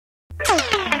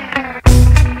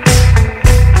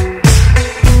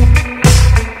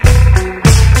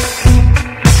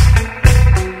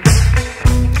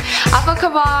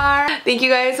Thank you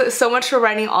guys so much for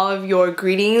writing all of your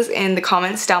greetings in the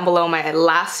comments down below my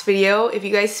last video. If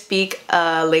you guys speak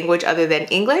a language other than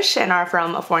English and are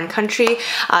from a foreign country,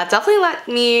 definitely let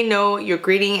me know your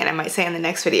greeting and I might say in the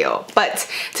next video. But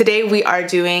today we are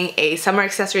doing a summer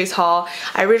accessories haul.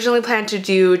 I originally planned to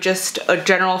do just a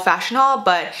general fashion haul,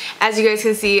 but as you guys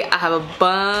can see, I have a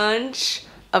bunch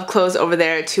of clothes over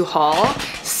there to haul,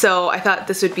 so I thought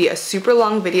this would be a super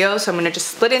long video, so I'm gonna just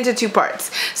split into two parts.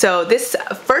 So this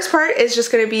first part is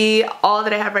just gonna be all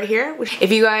that I have right here. If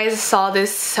you guys saw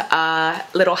this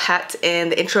little hat in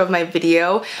the intro of my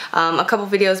video a couple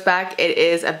videos back, it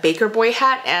is a Baker Boy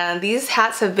hat, and these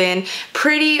hats have been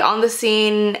pretty on the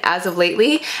scene as of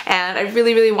lately, and I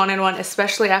really wanted one,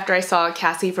 especially after I saw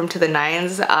Cassie from To The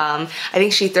Nines. I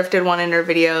think she thrifted one in her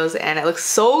videos and it looks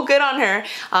so good on her.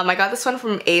 I got this one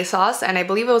from ASOS and I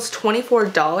believe it was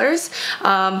 $24.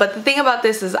 But the thing about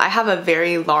this is I have a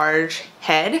very large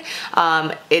head.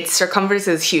 Its circumference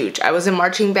is huge. I was in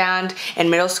marching band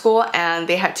in middle school and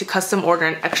they had to custom order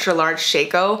an extra large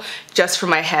shako just for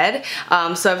my head.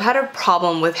 So I've had a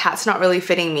problem with hats not really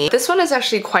fitting me. This one is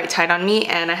actually quite tight on me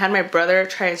and I had my brother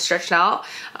try and stretch it out,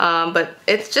 but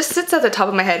it just sits at the top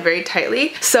of my head very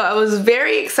tightly. So I was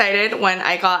very excited when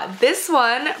I got this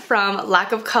one from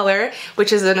Lack of Color,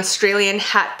 which is an Australian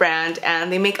hat brand,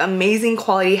 and they make amazing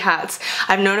quality hats.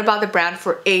 I've known about the brand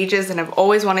for ages and I've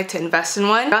always wanted to invest in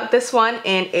one. I got this one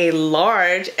in a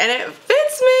large and it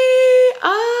fits me!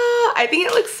 I think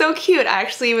it looks so cute. I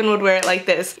actually even would wear it like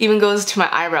this. Even goes to my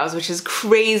eyebrows, which is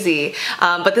crazy.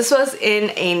 But this was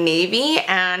in a navy,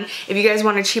 and if you guys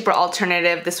want a cheaper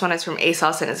alternative, this one is from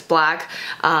ASOS and it's black.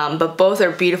 But both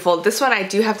are beautiful. This one I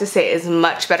do have to say is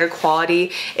much better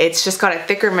quality. It's just got a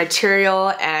thicker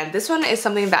material, and this one is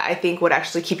something that I think would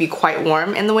actually keep you quite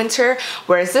warm in the winter,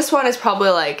 whereas this one is probably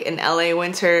like an LA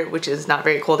winter, which is not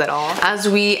very cold at all. As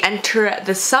we enter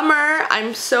the summer,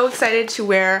 I'm so excited to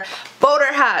wear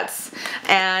boater hats,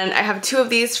 and I have two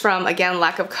of these from, again,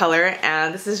 Lack of Color,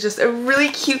 and this is just a really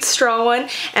cute straw one,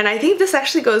 and I think this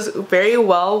actually goes very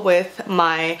well with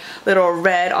my little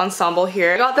red ensemble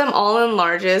here. I got them all in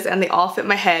larges and they all fit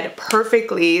my head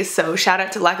perfectly, so shout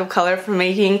out to Lack of Color for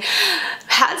making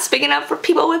hats big enough for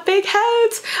people with big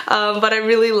heads. But I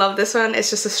really love this one. It's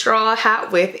just a straw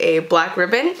hat with a black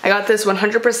ribbon. I got this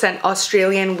 100%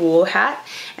 Australian wool hat,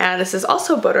 and this is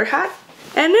also a boater hat.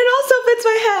 And it also fits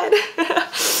my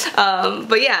head.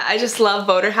 But yeah, I just love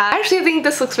boater hats. I actually think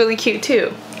this looks really cute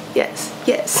too. Yes.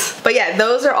 But yeah,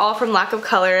 those are all from Lack of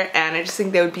Color, and I just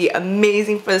think they would be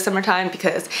amazing for the summertime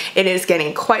because it is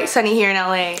getting quite sunny here in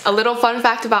LA. A little fun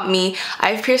fact about me,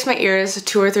 I've pierced my ears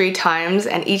 2 or 3 times,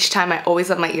 and each time I always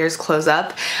let my ears close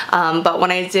up. But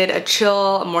when I did a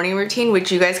chill morning routine,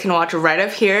 which you guys can watch right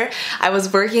up here, I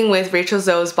was working with Rachel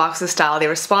Zoe's Box of Style. They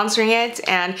were sponsoring it,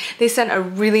 and they sent a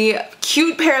really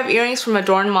cute pair of earrings from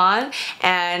Adorn Mon,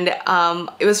 and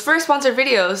it was for a sponsored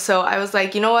video, so I was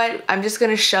like, you know what, I'm just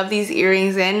gonna shove these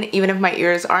earrings in even if my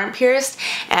ears aren't pierced,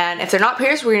 and if they're not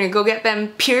pierced, we're gonna go get them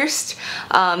pierced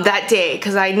that day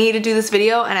because I need to do this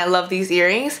video and I love these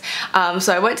earrings.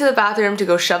 So I went to the bathroom to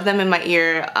go shove them in my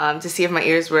ear to see if my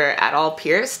ears were at all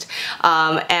pierced,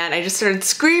 and I just started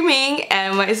screaming,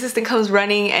 and my assistant comes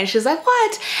running and she's like,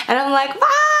 what? And I'm like,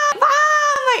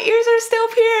 my ears are still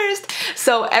pierced.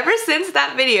 So ever since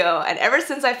that video, and ever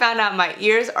since I found out my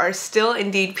ears are still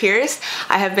indeed pierced,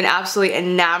 I have been absolutely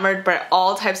enamored by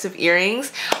all types of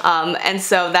earrings. And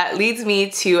so that leads me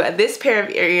to this pair of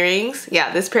earrings.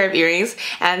 Yeah, this pair of earrings.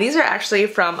 And these are actually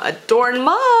from Adorn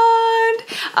Mon.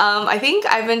 I think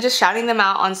I've been just shouting them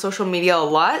out on social media a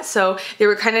lot, so they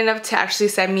were kind enough to actually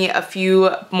send me a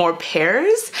few more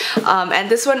pairs. And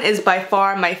this one is by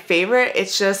far my favorite.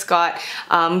 It's just got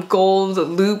gold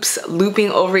loops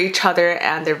looping over each other,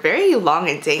 and they're very long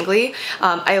and dangly.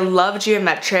 I love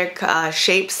geometric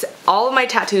shapes. All of my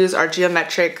tattoos are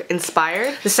geometric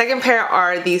inspired. The second pair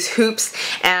are these hoops,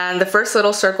 and the first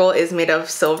little circle is made of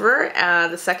silver,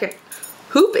 and the second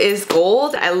hoop is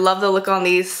gold. I love the look on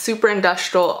these, super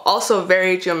industrial, also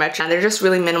very geometric, and they're just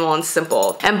really minimal and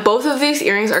simple. And both of these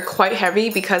earrings are quite heavy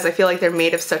because I feel like they're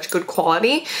made of such good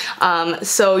quality.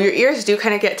 So your ears do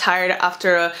kind of get tired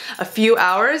after a few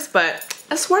hours, but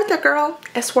it's worth it, girl.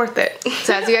 It's worth it.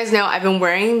 So as you guys know, I've been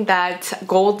wearing that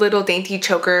gold little dainty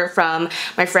choker from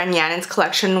my friend Yannen's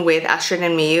collection with Astrid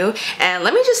and Miyu. And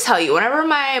let me just tell you, whenever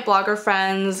my blogger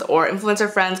friends or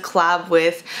influencer friends collab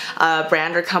with a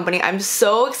brand or company, I'm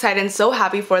so excited and so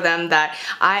happy for them that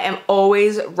I am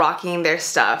always rocking their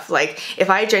stuff. Like, if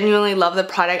I genuinely love the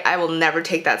product, I will never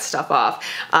take that stuff off.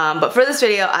 But for this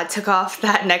video, I took off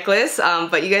that necklace.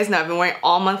 But you guys know I've been wearing it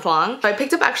all month long. So I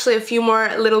picked up actually a few more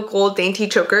little gold dainty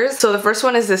dainty chokers. So the first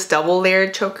one is this double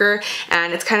layered choker,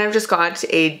 and it's kind of just got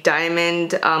a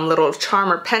diamond little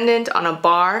charm or pendant on a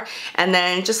bar, and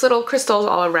then just little crystals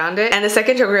all around it. And the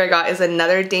second choker I got is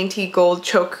another dainty gold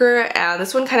choker, and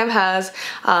this one kind of has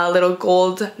little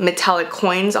gold metallic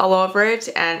coins all over it,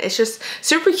 and it's just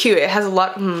super cute. It has a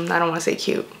lot, I don't want to say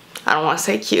cute. I don't want to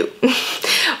say cute.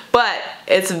 But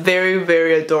it's very,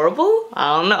 very adorable.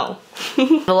 I don't know.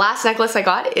 The last necklace I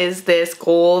got is this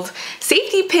gold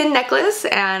safety pin necklace,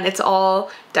 and it's all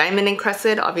diamond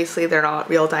encrusted. Obviously they're not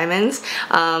real diamonds,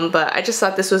 but I just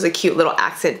thought this was a cute little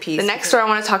accent piece. The next store I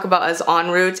want to talk about is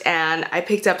En Route, and I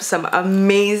picked up some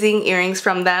amazing earrings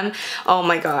from them. Oh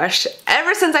my gosh,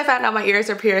 ever since I found out my ears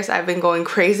are pierced, I've been going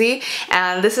crazy,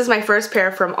 and this is my first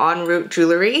pair from En Route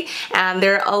Jewelry, and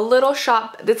they're a little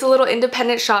shop, it's a little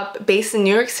independent shop based in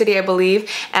New York City, I believe,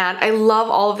 and I love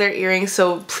all of their earrings,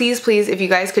 so please if you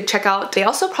guys could check out. They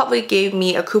also probably gave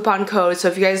me a coupon code, so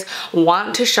if you guys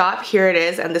want to shop, here it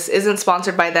is, and this isn't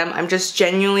sponsored by them. I'm just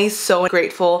genuinely so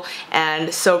grateful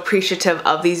and so appreciative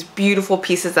of these beautiful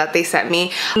pieces that they sent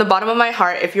me. From the bottom of my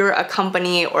heart, if you're a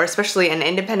company, or especially an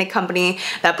independent company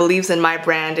that believes in my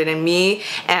brand and in me,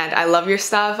 and I love your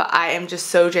stuff, I am just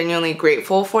so genuinely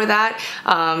grateful for that,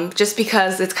 just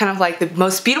because it's kind of like the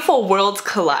most beautiful worlds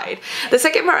collide. The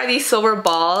second part are these silver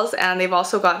balls, and they've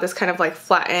also got this kind of like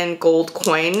flattened gold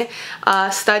coin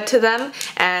stud to them,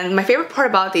 and my favorite part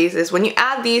about these is when you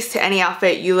add these to any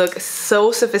outfit, you look so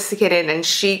sophisticated and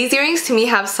chic. These earrings to me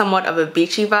have somewhat of a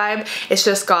beachy vibe. It's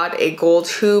just got a gold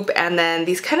hoop, and then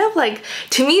these kind of like,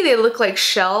 to me they look like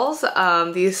shells,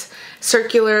 these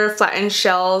circular flattened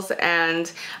shells,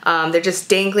 and they're just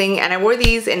dangling, and I wore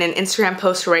these in an Instagram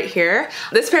post right here.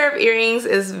 This pair of earrings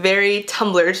is very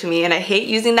Tumblr to me, and I hate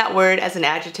using that word as an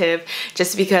adjective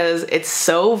just because it's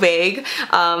so vague,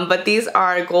 but these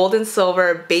are gold and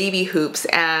silver baby hoops,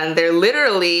 and they're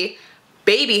literally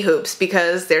baby hoops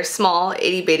because they're small,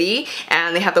 itty bitty,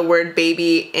 and they have the word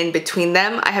baby in between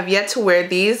them. I have yet to wear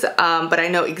these, but I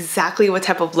know exactly what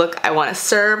type of look I want to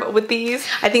serve with these.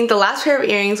 I think the last pair of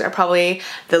earrings are probably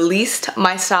the least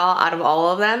my style out of all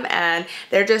of them, and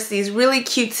they're just these really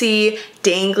cutesy,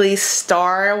 dangly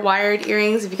star wired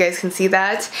earrings, if you guys can see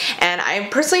that. And I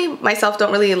personally myself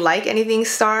don't really like anything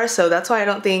star, so that's why I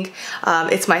don't think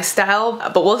it's my style,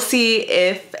 but we'll see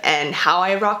if and how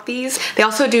I rock these. They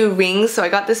also do rings, so I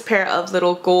got this pair of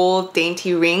little gold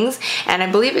dainty rings, and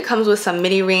I believe it comes with some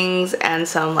mini rings and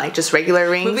some like just regular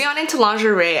rings. Moving on into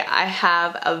lingerie, I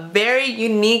have a very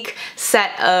unique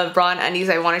set of bra and undies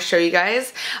I want to show you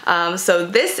guys. So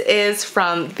this is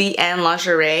from The End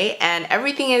Lingerie, and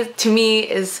everything is, to me,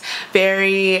 is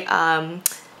very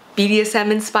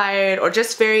BDSM inspired or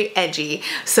just very edgy.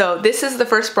 So this is the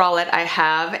first bralette I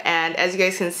have, and as you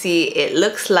guys can see, it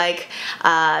looks like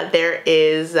there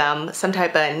is some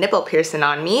type of nipple piercing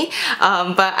on me,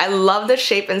 but I love the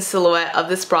shape and silhouette of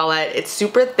this bralette. It's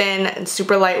super thin and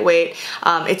super lightweight.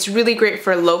 It's really great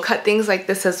for low cut things like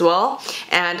this as well,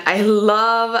 and I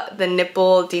love the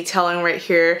nipple detailing right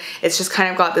here. It's just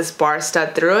kind of got this bar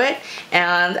stud through it,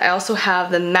 and I also have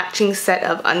the matching set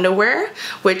of underwear,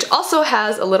 which also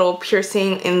has a little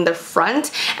piercing in the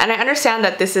front, and I understand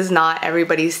that this is not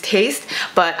everybody's taste,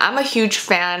 but I'm a huge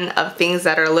fan of things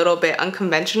that are a little bit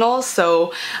unconventional,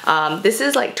 so this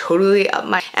is like totally up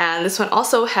my, and this one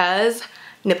also has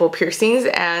nipple piercings,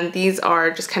 and these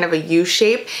are just kind of a U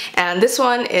shape, and this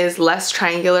one is less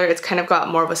triangular. It's kind of got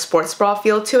more of a sports bra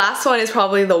feel to it. Last one is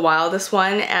probably the wildest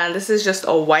one, and this is just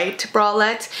a white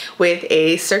bralette with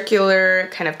a circular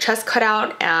kind of chest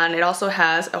cutout, and it also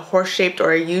has a horse-shaped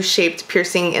or a U-shaped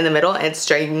piercing in the middle, and it's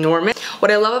ginormous. What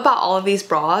I love about all of these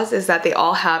bras is that they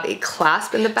all have a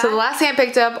clasp in the back. So the last thing I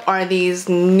picked up are these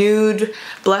nude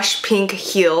blush pink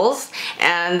heels,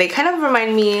 and they kind of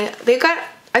remind me, they've got,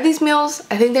 are these mules?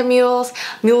 I think they're mules,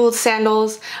 mule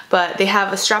sandals, but they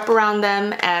have a strap around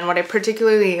them, and what I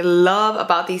particularly love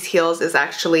about these heels is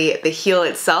actually the heel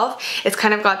itself. It's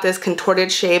kind of got this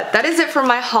contorted shape. That is it for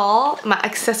my haul, my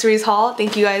accessories haul.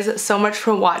 Thank you guys so much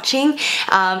for watching.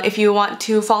 If you want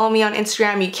to follow me on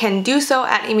Instagram, you can do so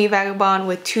at Amy Vagabond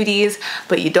with 2 Ds,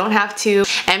 but you don't have to.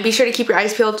 And be sure to keep your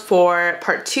eyes peeled for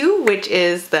part 2, which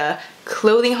is the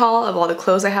clothing haul of all the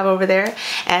clothes I have over there.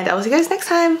 And I will see you guys next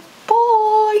time.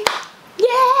 Bye!